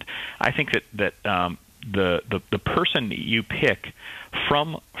communications. And I think that the person that you pick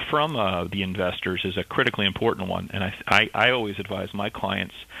from the investors is a critically important one. And I always advise my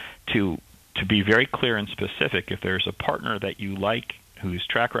clients to be very clear and specific. If there's a partner that you like, whose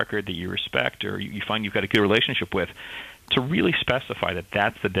track record that you respect or you find you've got a good relationship with, to really specify that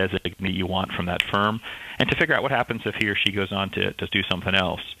that's the designee you want from that firm, and to figure out what happens if he or she goes on to do something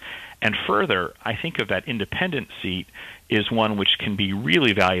else. And further, I think of that independent seat is one which can be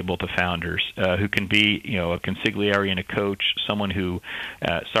really valuable to founders, who can be a consigliere and a coach, someone who,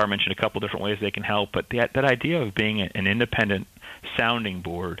 Saar mentioned a couple different ways they can help, but that idea of being an independent sounding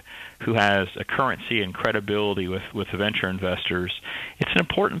board who has a currency and credibility with the venture investors, it's an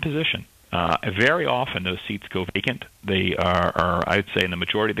important position. Very often those seats go vacant. They are, I would say, in the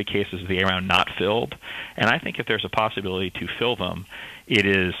majority of the cases, the A round not filled. And I think if there's a possibility to fill them,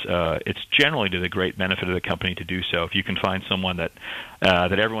 it's generally to the great benefit of the company to do so if you can find someone that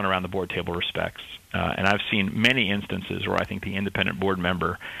everyone around the board table respects. And I've seen many instances where I think the independent board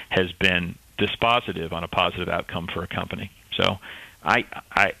member has been dispositive on a positive outcome for a company. So I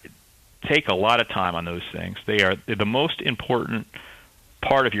take a lot of time on those things. They're the most important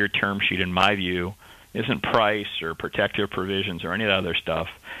part of your term sheet, in my view, isn't price or protective provisions or any of the other stuff.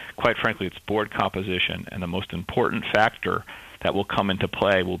 Quite frankly, it's board composition, and the most important factor that will come into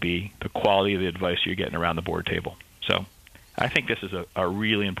play will be the quality of the advice you're getting around the board table. So I think this is a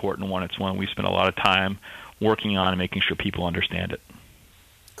really important one. It's one we spend a lot of time working on and making sure people understand it.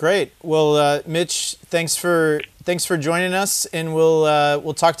 Great. Well, Mitch, thanks for joining us, and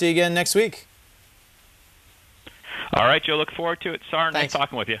we'll talk to you again next week. All right, Joe. Look forward to it. Saar, nice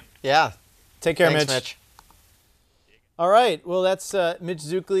talking with you. Yeah. Take care, Thanks, Mitch. All right. Well, that's Mitch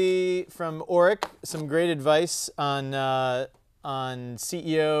Zuklie from Orrick. Some great advice on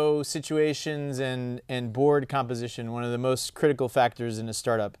CEO situations and board composition, one of the most critical factors in a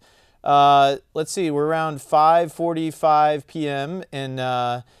startup. Let's see. We're around 5:45 p.m.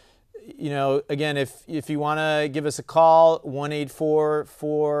 and again, if you want to give us a call,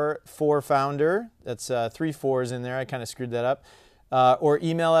 1-844-4-FOUNDER. That's 3 4s in there. I kind of screwed that up. Or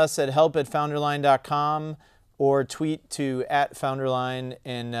email us at help@founderline.com or tweet to @FounderLine,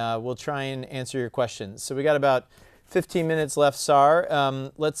 and we'll try and answer your questions. So we got about 15 minutes left, Saar.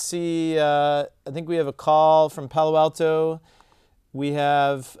 Let's see. I think we have a call from Palo Alto. We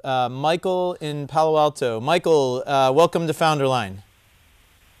have Michael in Palo Alto. Michael, welcome to FounderLine.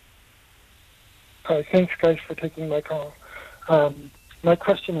 Thanks, guys, for taking my call. My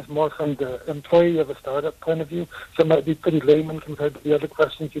question is more from the employee of a startup point of view, so it might be pretty layman compared to the other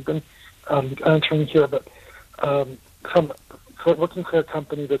questions you've been answering here. But for working for a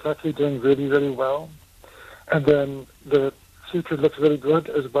company that's actually doing really, really well, and then the future looks really good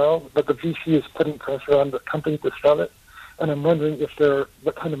as well, but the VC is putting pressure on the company to sell it. And I'm wondering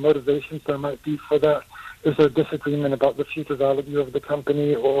what kind of motivations there might be for that. Is there a disagreement about the future value of the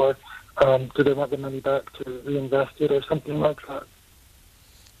company, or do they want the money back to reinvest it or something like that?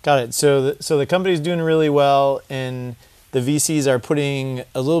 Got it. So the company's doing really well, and the VCs are putting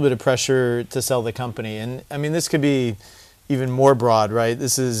a little bit of pressure to sell the company. And I mean, this could be even more broad, right?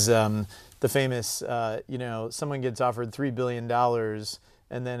 This is the famous, someone gets offered $3 billion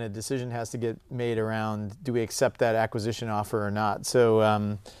and then a decision has to get made around, do we accept that acquisition offer or not?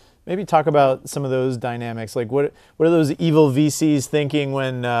 So maybe talk about some of those dynamics. Like what are those evil VCs thinking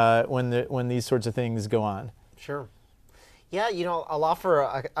when these sorts of things go on? Sure. Yeah, I'll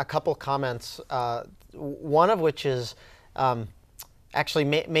offer a couple comments. One of which is actually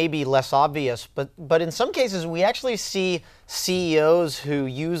maybe less obvious, but in some cases we actually see CEOs who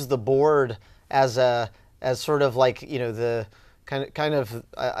use the board as sort of like the kind of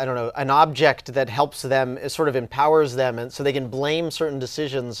I don't know, an object that helps them, it sort of empowers them, and so they can blame certain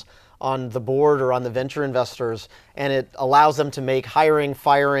decisions on the board or on the venture investors, and it allows them to make hiring,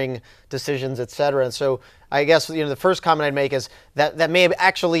 firing decisions, et cetera. And so I guess the first comment I'd make is that may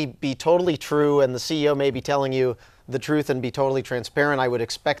actually be totally true, and the CEO may be telling you the truth and be totally transparent. I would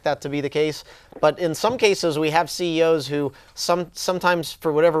expect that to be the case. But in some cases, we have CEOs who sometimes,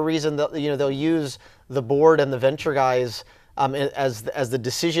 for whatever reason, they'll use the board and the venture guys as the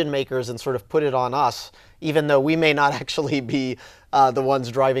decision makers and sort of put it on us, even though we may not actually be the ones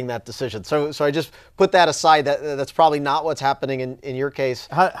driving that decision. So I just put that aside. That's probably not what's happening in your case.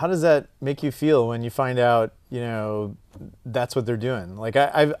 How does that make you feel when you find out that's what they're doing? Like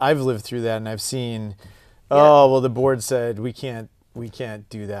I've lived through that, and I've seen, oh well, the board said we can't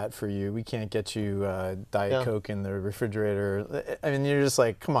do that for you. We can't get you Diet Coke in the refrigerator. I mean, you're just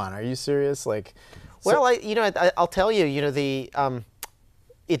like, come on, are you serious? Like, well, I'll tell you,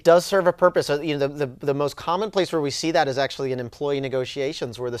 it does serve a purpose. The most common place where we see that is actually in employee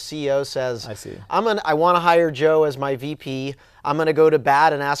negotiations, where the CEO says, I want to hire Joe as my VP. I'm going to go to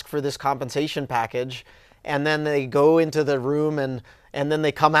bat and ask for this compensation package. And then they go into the room and then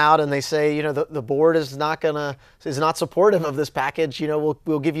they come out and they say, the board is not supportive of this package.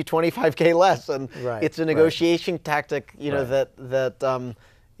 We'll give you $25K less. And it's a negotiation tactic, that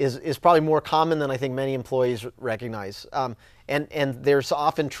is probably more common than I think many employees recognize. And there's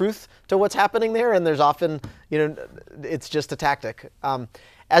often truth to what's happening there, and there's often, it's just a tactic.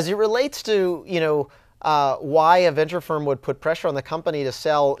 As it relates to, why a venture firm would put pressure on the company to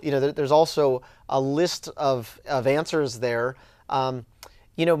sell, there's also a list of answers there.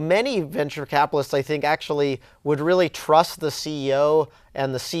 Many venture capitalists, I think, actually would really trust the CEO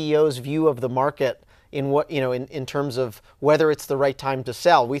and the CEO's view of the market in what in terms of whether it's the right time to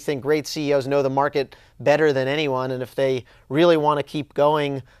sell. We think great CEOs know the market better than anyone, and if they really want to keep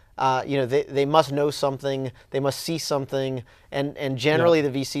going, they must know something, they must see something, and generally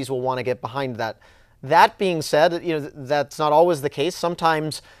the VCs will want to get behind that. That being said, that's not always the case.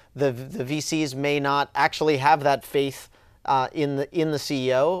 Sometimes the VCs may not actually have that faith in the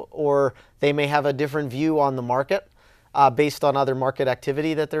CEO, or they may have a different view on the market based on other market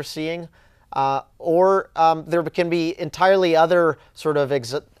activity that they're seeing. Or there can be entirely other sort of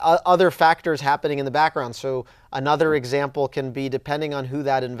other factors happening in the background. So another example can be, depending on who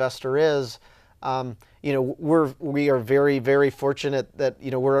that investor is, we are very, very fortunate that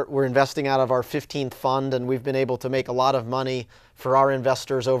we're investing out of our 15th fund, and we've been able to make a lot of money for our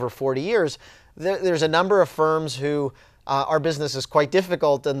investors over 40 years. There's a number of firms who our business is quite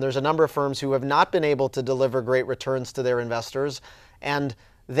difficult, and there's a number of firms who have not been able to deliver great returns to their investors, and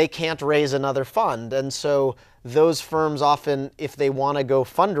they can't raise another fund. And so those firms often, if they want to go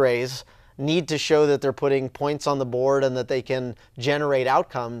fundraise, need to show that they're putting points on the board and that they can generate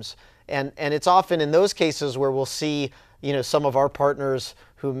outcomes. And it's often in those cases where we'll see some of our partners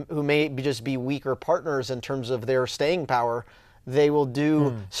who may just be weaker partners in terms of their staying power. They will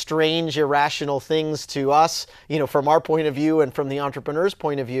do strange, irrational things to us, from our point of view and from the entrepreneur's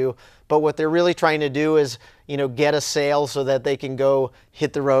point of view. But what they're really trying to do is, get a sale so that they can go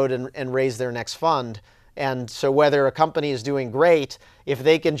hit the road and raise their next fund. And so whether a company is doing great, if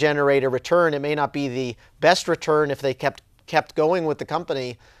they can generate a return, it may not be the best return if they kept going with the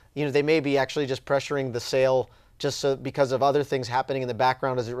company. They may be actually just pressuring the sale because of other things happening in the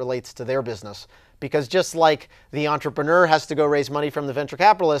background as it relates to their business. Because just like the entrepreneur has to go raise money from the venture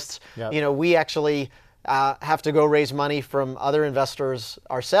capitalists, we actually have to go raise money from other investors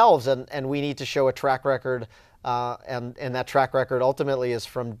ourselves, and we need to show a track record, and that track record ultimately is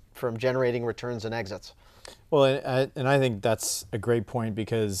from generating returns and exits. Well, and I think that's a great point,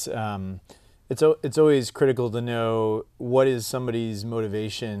 because it's always critical to know what is somebody's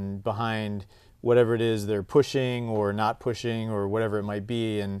motivation behind whatever it is they're pushing or not pushing or whatever it might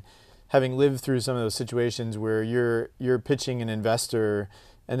be. And having lived through some of those situations where you're pitching an investor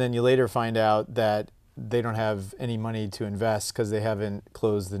and then you later find out that they don't have any money to invest because they haven't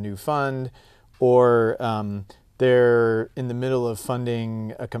closed the new fund, or they're in the middle of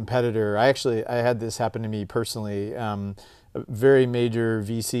funding a competitor. I had this happen to me personally. A very major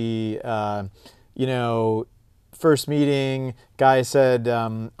VC, first meeting, guy said,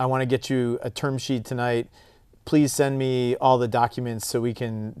 I want to get you a term sheet tonight. Please send me all the documents so we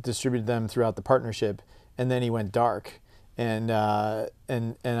can distribute them throughout the partnership. And then he went dark. And I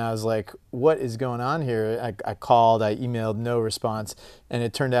was like, what is going on here? I called, I emailed, no response. And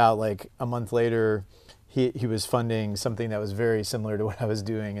it turned out like a month later, he was funding something that was very similar to what I was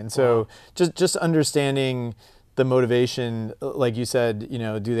doing. And so just understanding the motivation, like you said,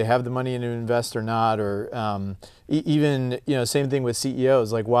 do they have the money to invest or not? Or even, same thing with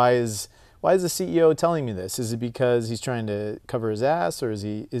CEOs. Like, why is the CEO telling me this? Is it because he's trying to cover his ass, or is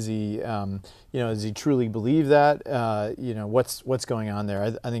he does he truly believe that? What's going on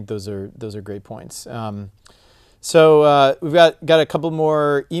there? I think those are great points. So we've got a couple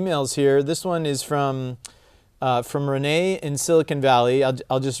more emails here. This one is from Renee in Silicon Valley.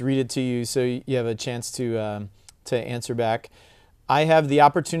 I'll just read it to you so you have a chance to answer back. I have the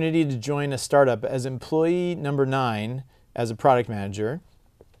opportunity to join a startup as employee number 9 as a product manager,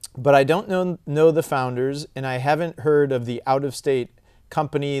 but I don't know the founders, and I haven't heard of the out-of-state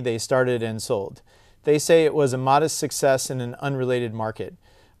company they started and sold. They say it was a modest success in an unrelated market.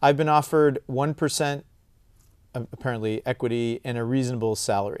 I've been offered 1% apparently equity and a reasonable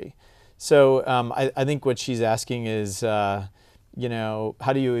salary. So I think what she's asking is, how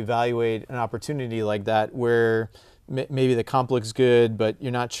do you evaluate an opportunity like that where maybe the comp looks good, but you're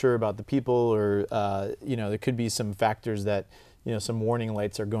not sure about the people, or there could be some factors that some warning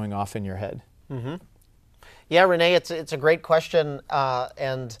lights are going off in your head. Mm-hmm. Yeah, Renee, it's a great question,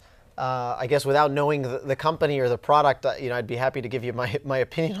 and I guess without knowing the company or the product, I'd be happy to give you my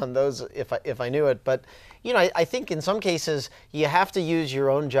opinion on those if I knew it. But I think in some cases you have to use your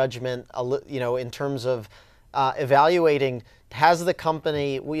own judgment, in terms of evaluating, has the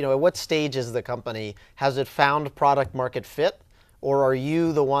company, at what stage is the company? Has it found product market fit? Or are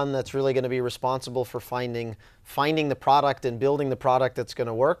you the one that's really going to be responsible for finding the product and building the product that's going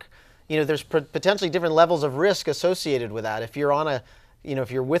to work? There's potentially different levels of risk associated with that. If you're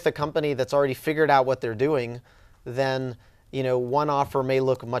if you're with a company that's already figured out what they're doing, then one offer may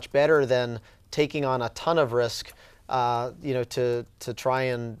look much better than taking on a ton of risk, to try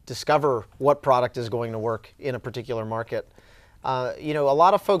and discover what product is going to work in a particular market. A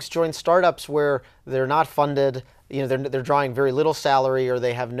lot of folks join startups where they're not funded. They're drawing very little salary, or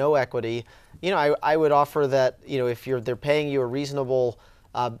they have no equity. I would offer that if they're paying you a reasonable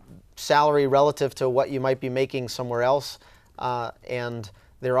salary relative to what you might be making somewhere else, and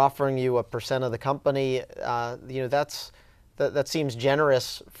they're offering you a % of the company, that seems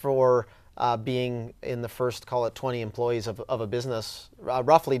generous for being in the first, call it 20 employees of a business,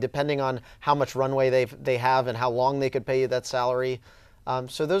 roughly, depending on how much runway they have and how long they could pay you that salary.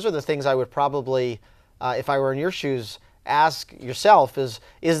 So those are the things I would probably, if I were in your shoes, ask yourself: is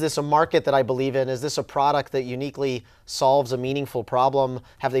this a market that I believe in? Is this a product that uniquely solves a meaningful problem?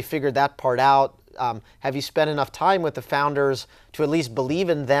 Have they figured that part out? Have you spent enough time with the founders to at least believe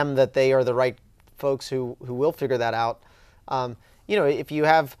in them that they are the right folks who will figure that out? If you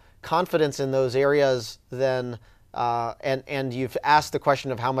have confidence in those areas, then and you've asked the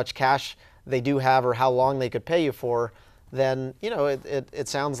question of how much cash they do have or how long they could pay you for, then it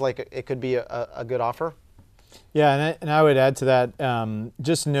sounds like it could be a good offer. Yeah, and I would add to that,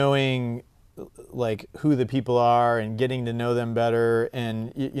 just knowing like who the people are and getting to know them better,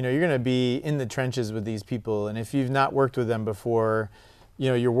 and you're going to be in the trenches with these people, and if you've not worked with them before,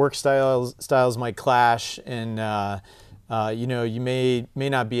 your work styles might clash, and you may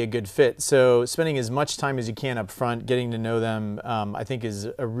not be a good fit. So spending as much time as you can up front getting to know them, I think, is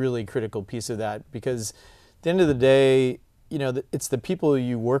a really critical piece of that, because at the end of the day, it's the people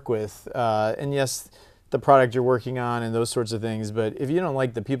you work with, and yes, the product you're working on and those sorts of things. But if you don't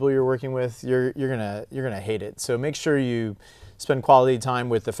like the people you're working with, you're gonna hate it. So make sure you spend quality time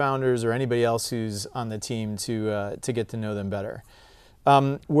with the founders or anybody else who's on the team to get to know them better.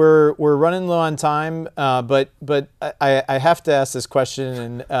 We're running low on time, but I have to ask this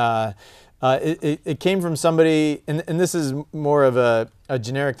question, and it came from somebody, and this is more of a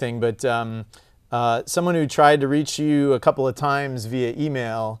generic thing, but someone who tried to reach you a couple of times via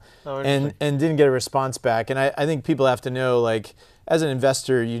email and didn't get a response back. And I think people have to know, like, as an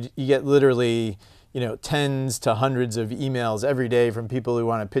investor, you get literally tens to hundreds of emails every day from people who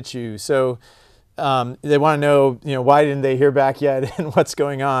want to pitch you. So they want to know why didn't they hear back yet and what's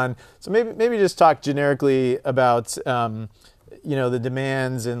going on. So maybe just talk generically about the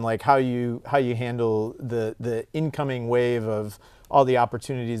demands and like how you handle the incoming wave of all the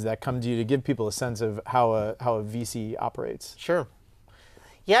opportunities that come to you, to give people a sense of how a VC operates. Sure.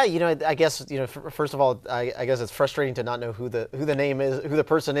 Yeah, I guess first of all, I guess it's frustrating to not know who the name is, who the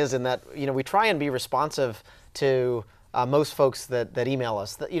person is. In that, we try and be responsive to most folks that email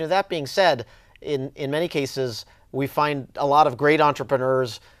us. That being said, in many cases, we find a lot of great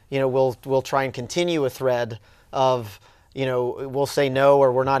entrepreneurs. We'll try and continue a thread of we'll say no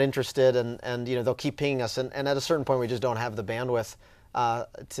or we're not interested, and they'll keep pinging us, and at a certain point we just don't have the bandwidth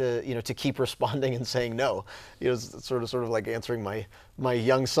to keep responding and saying no. It's sort of like answering my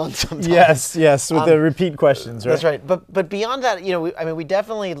young son sometimes. Yes, with the repeat questions, right? That's right. But beyond that, we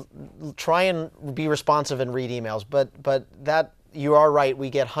definitely try and be responsive and read emails. But that, you are right. We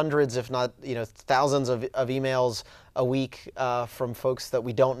get hundreds, if not thousands of emails a week from folks that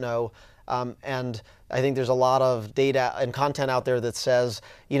we don't know. And I think there's a lot of data and content out there that says,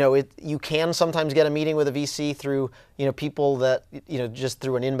 you can sometimes get a meeting with a VC through, people that, just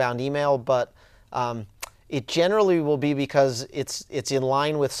through an inbound email, but it generally will be because it's in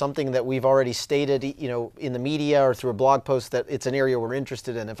line with something that we've already stated, in the media or through a blog post, that it's an area we're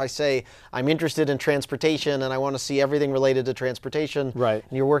interested in. If I say I'm interested in transportation and I want to see everything related to transportation, right,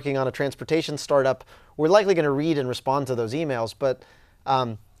 and you're working on a transportation startup, we're likely going to read and respond to those emails. But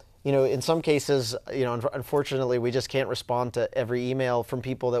in some cases, unfortunately, we just can't respond to every email from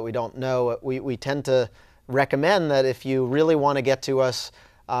people that we don't know. We tend to recommend that if you really want to get to us,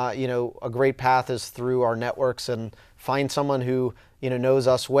 a great path is through our networks, and find someone who knows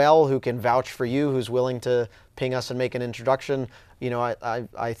us well, who can vouch for you, who's willing to ping us and make an introduction.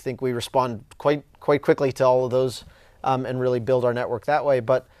 I think we respond quite quickly to all of those, and really build our network that way.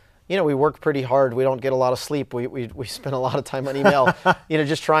 But we work pretty hard. We don't get a lot of sleep. We spend a lot of time on email,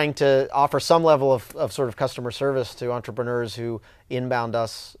 just trying to offer some level of sort of customer service to entrepreneurs who inbound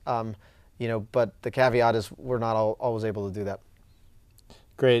us. But the caveat is we're not always able to do that.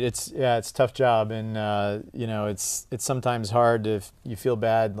 Great. It's a tough job, and it's sometimes hard if you feel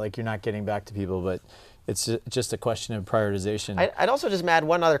bad, like you're not getting back to people, but it's just a question of prioritization. I'd also just add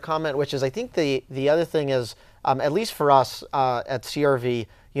one other comment, which is I think the other thing is, at least for us at CRV,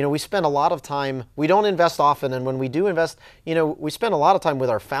 we spend a lot of time. We don't invest often, and when we do invest, we spend a lot of time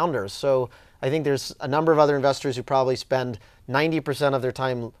with our founders. So I think there's a number of other investors who probably spend 90% of their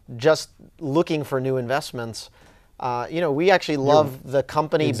time just looking for new investments. We actually love the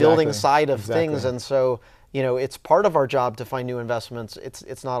company building side of things, and so it's part of our job to find new investments.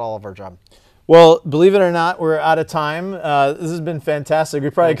 It's not all of our job. Well, believe it or not, we're out of time. This has been fantastic. We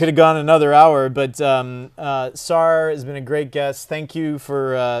probably could have gone another hour, but Saar has been a great guest. Thank you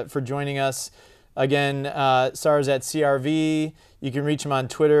for joining us. Again, Saar's at CRV. You can reach him on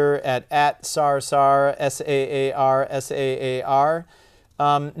Twitter at Saar, SAAR, SAAR.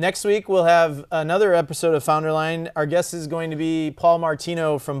 Next week, we'll have another episode of FounderLine. Our guest is going to be Paul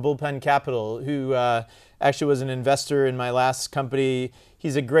Martino from Bullpen Capital, who actually was an investor in my last company.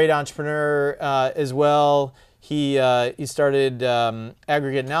 He's a great entrepreneur as well. He started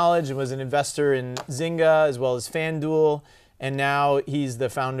Aggregate Knowledge and was an investor in Zynga as well as FanDuel. And now he's the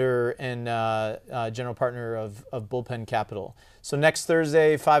founder and general partner of Bullpen Capital. So next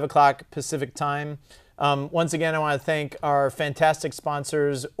Thursday, 5 o'clock Pacific time. Once again, I want to thank our fantastic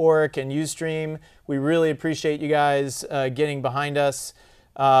sponsors, Orrick and Ustream. We really appreciate you guys getting behind us.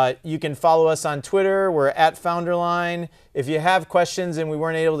 You can follow us on Twitter. We're at FounderLine. If you have questions and we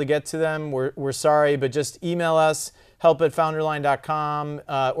weren't able to get to them, we're sorry, but just email us, help@founderline.com,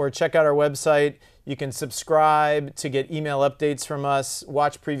 or check out our website. You can subscribe to get email updates from us,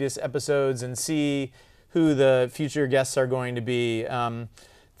 watch previous episodes, and see who the future guests are going to be.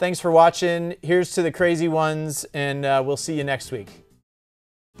 Thanks for watching. Here's to the crazy ones, and we'll see you next week.